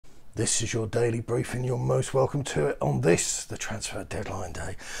This is your daily briefing. You're most welcome to it on this, the transfer deadline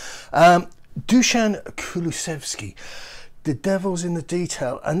day. Dusan Kulusevski, the devil's in the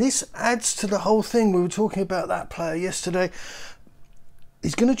detail, and this adds to the whole thing. We were talking about that player yesterday.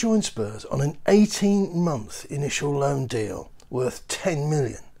 He's going to join Spurs on an 18-month initial loan deal worth 10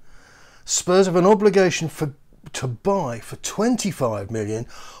 million. Spurs have an obligation to buy for 25 million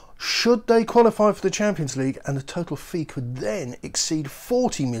should they qualify for the Champions League, and the total fee could then exceed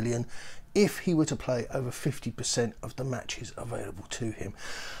 40 million if he were to play over 50% of the matches available to him.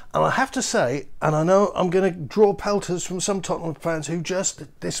 And I have to say, and I know I'm going to draw pelters from some Tottenham fans who just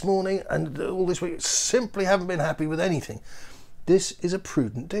this morning and all this week simply haven't been happy with anything. This is a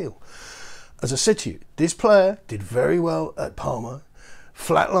prudent deal. As I said to you, this player did very well at Parma,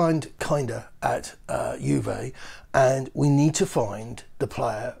 flatlined kinda at Juve, and we need to find the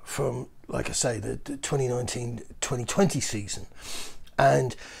player from, like I say, the 2019-2020 season.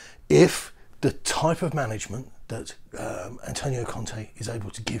 And if the type of management that Antonio Conte is able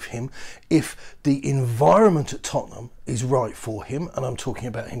to give him, if the environment at Tottenham is right for him, and I'm talking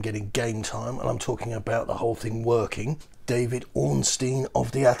about him getting game time, and I'm talking about the whole thing working. David Ornstein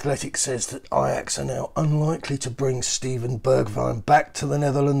of The Athletic says that Ajax are now unlikely to bring Steven Bergwijn back to the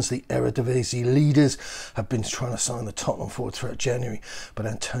Netherlands. The Eredivisie leaders have been trying to sign the Tottenham forward throughout January, but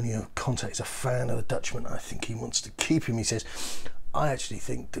Antonio Conte is a fan of the Dutchman. I think he wants to keep him. He says, I actually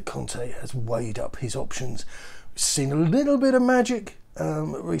think that Conte has weighed up his options. Seen a little bit of magic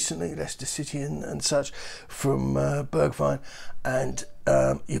recently, Leicester City and such, from Bergwijn, and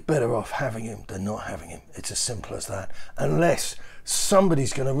you're better off having him than not having him. It's as simple as that, unless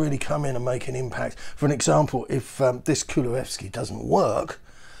somebody's going to really come in and make an impact. For an example, if this Kulusevski doesn't work,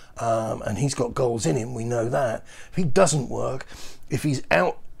 and he's got goals in him, we know that. If he doesn't work, if he's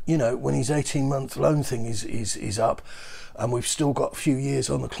out, you know, when his 18-month loan thing is up, and we've still got a few years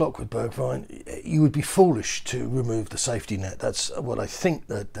on the clock with Bergwijn, you would be foolish to remove the safety net. That's what I think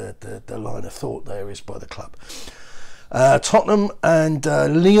the line of thought there is by the club. Tottenham and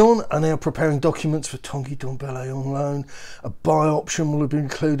Lyon are now preparing documents for Tanguy Ndombele on loan. A buy option will have been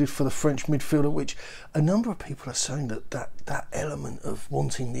included for the French midfielder, which a number of people are saying that element of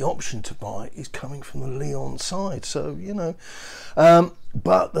wanting the option to buy is coming from the Lyon side. So, you know,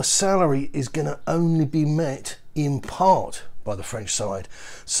 but the salary is going to only be met in part by the French side,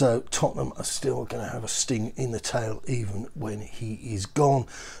 so Tottenham are still going to have a sting in the tail even when he is gone,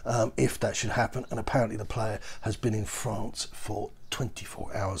 if that should happen. And apparently the player has been in France for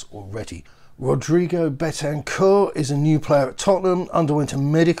 24 hours already. Rodrigo Betancourt is a new player at Tottenham, underwent a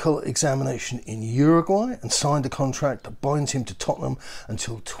medical examination in Uruguay and signed a contract that binds him to Tottenham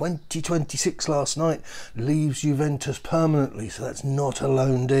until 2026 last night, leaves Juventus permanently, so that's not a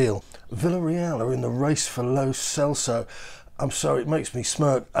loan deal. Villarreal are in the race for Lo Celso. I'm sorry, it makes me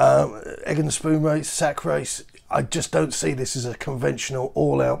smirk. Egg and the spoon race, sack race. I just don't see this as a conventional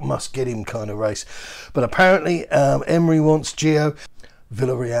all-out must-get-him kind of race. But apparently Emery wants Gio.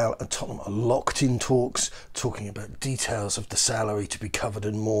 Villarreal and Tottenham are locked in talks, talking about details of the salary to be covered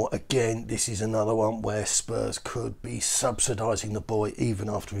and more. Again, this is another one where Spurs could be subsidising the boy even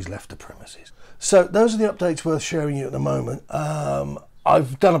after he's left the premises. So those are the updates worth sharing you at the moment.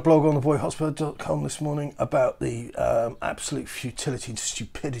 I've done a blog on theboyhotspur.com this morning about the absolute futility and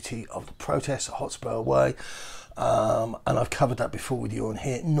stupidity of the protests at Hotspur Way. And I've covered that before with you on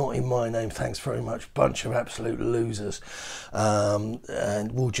here. Not in my name, thanks very much. Bunch of absolute losers.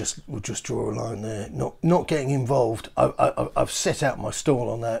 And we'll just draw a line there. Not getting involved. I've set out my stall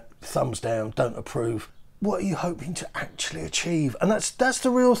on that. Thumbs down, don't approve. What are you hoping to actually achieve? And that's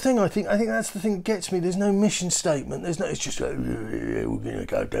the real thing. I think that's the thing that gets me. There's no mission statement. There's no. It's just like, we're going to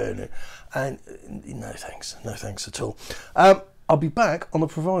go down there, and no thanks at all. I'll be back on the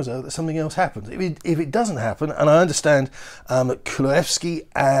proviso that something else happens. If it doesn't happen, and I understand that Kulusevski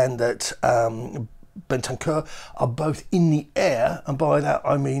and that Betancourt are both in the air, and by that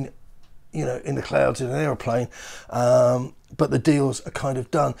I mean, you know, in the clouds in an aeroplane. But the deals are kind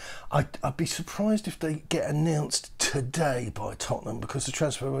of done. I'd be surprised if they get announced today by Tottenham, because the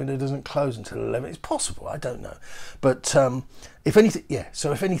transfer window doesn't close until 11. It's possible, I don't know. But if anything, yeah.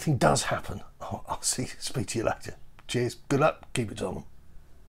 So if anything does happen, I'll speak to you later. Cheers. Good luck. Keep it on.